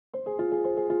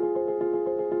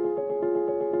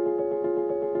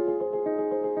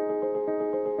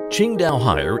Qingdao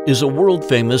Haier is a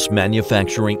world-famous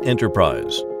manufacturing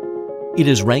enterprise. It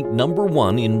is ranked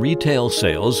 #1 in retail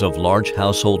sales of large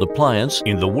household appliance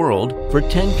in the world for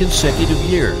 10 consecutive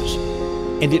years,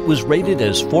 and it was rated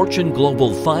as Fortune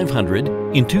Global 500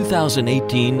 in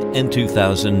 2018 and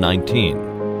 2019.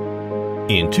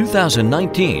 In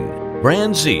 2019,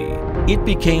 Brand Z, it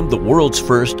became the world's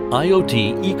first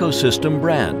IoT ecosystem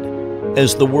brand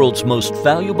as the world's most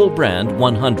valuable brand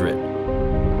 100.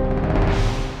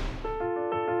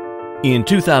 In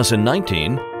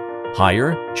 2019,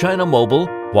 Haier, China Mobile,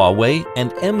 Huawei,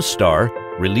 and M-Star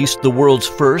released the world's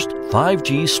first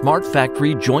 5G Smart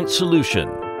Factory joint solution.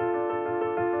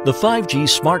 The 5G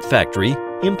Smart Factory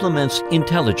implements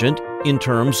intelligent in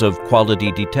terms of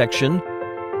quality detection,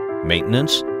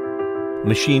 maintenance,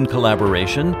 machine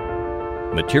collaboration,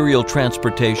 material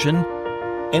transportation,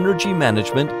 energy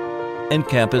management, and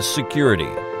campus security,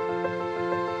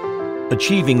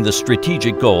 achieving the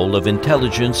strategic goal of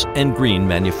intelligence and green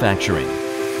manufacturing.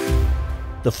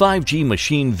 The 5G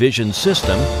machine vision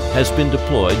system has been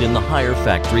deployed in the Haier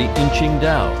factory in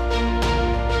Qingdao.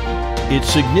 It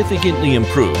significantly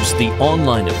improves the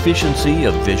online efficiency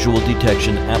of visual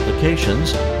detection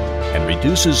applications and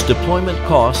reduces deployment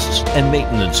costs and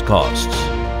maintenance costs.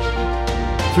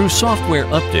 Through software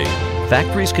update,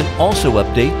 factories can also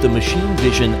update the machine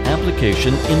vision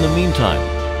application in the meantime,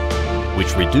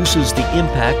 which reduces the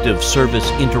impact of service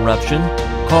interruption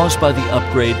caused by the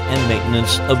upgrade and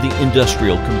maintenance of the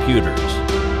industrial computers.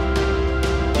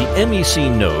 The MEC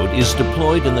node is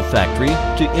deployed in the factory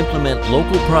to implement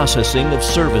local processing of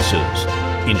services,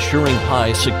 ensuring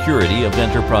high security of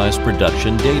enterprise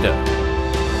production data.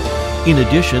 In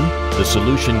addition, the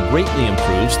solution greatly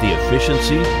improves the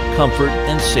efficiency, comfort,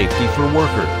 and safety for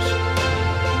workers.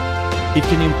 It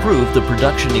can improve the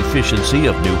production efficiency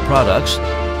of new products,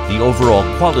 the overall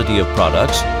quality of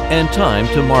products, and time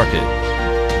to market.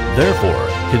 Therefore,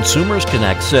 consumers can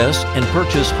access and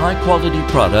purchase high-quality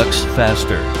products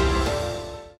faster.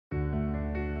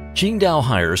 Qingdao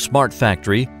Haier Smart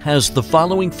Factory has the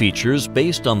following features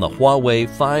based on the Huawei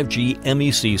 5G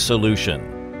MEC solution.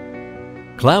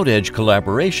 Cloud Edge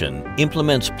Collaboration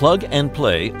implements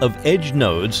plug-and-play of edge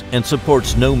nodes and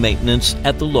supports no maintenance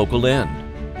at the local end.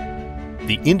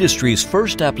 The industry's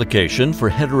first application for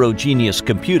heterogeneous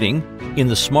computing in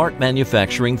the smart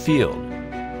manufacturing field.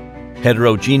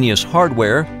 Heterogeneous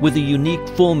hardware with a unique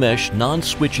full-mesh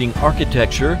non-switching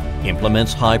architecture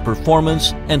implements high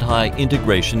performance and high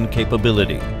integration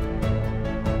capability.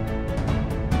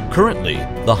 Currently,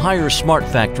 the Haier Smart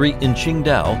Factory in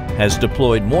Qingdao has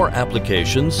deployed more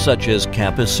applications such as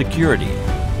campus security,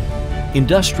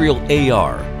 industrial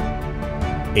AR,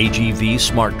 AGV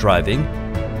smart driving,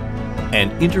 and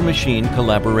inter-machine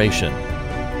collaboration.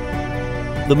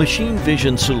 The machine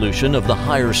vision solution of the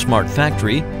Haier Smart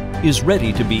Factory is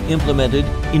ready to be implemented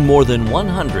in more than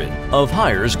 100 of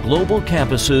Haier's global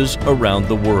campuses around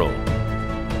the world.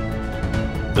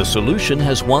 The solution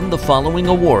has won the following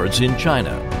awards in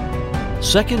China: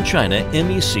 Second China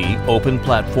MEC Open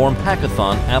Platform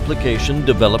Hackathon Application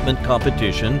Development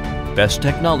Competition Best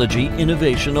Technology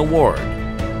Innovation Award,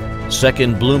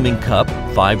 Second Blooming Cup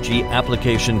 5G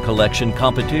Application Collection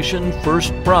Competition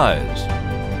First Prize.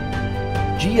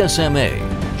 GSMA,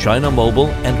 China Mobile,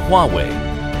 and Huawei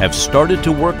have started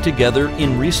to work together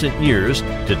in recent years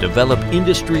to develop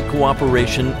industry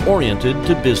cooperation oriented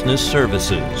to business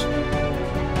services.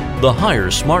 The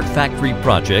Haier Smart Factory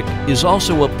project is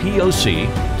also a POC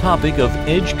topic of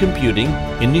edge computing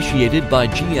initiated by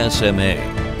GSMA.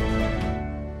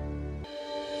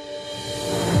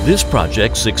 This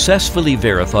project successfully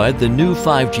verified the new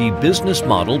 5G business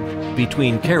model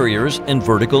between carriers and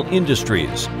vertical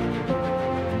industries,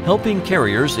 helping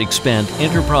carriers expand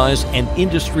enterprise and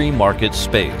industry market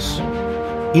space.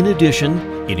 In addition,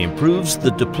 it improves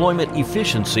the deployment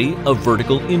efficiency of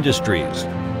vertical industries,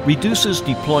 reduces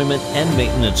deployment and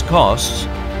maintenance costs,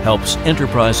 helps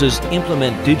enterprises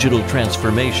implement digital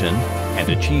transformation, and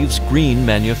achieves green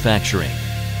manufacturing.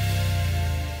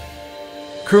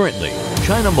 Currently,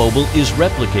 China Mobile is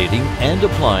replicating and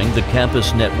applying the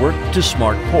campus network to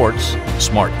smart ports,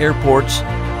 smart airports,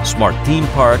 smart theme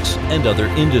parks, and other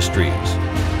industries.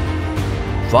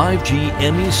 5G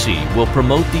MEC will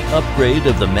promote the upgrade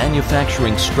of the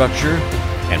manufacturing structure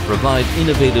and provide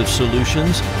innovative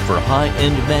solutions for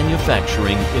high-end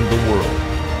manufacturing in the world.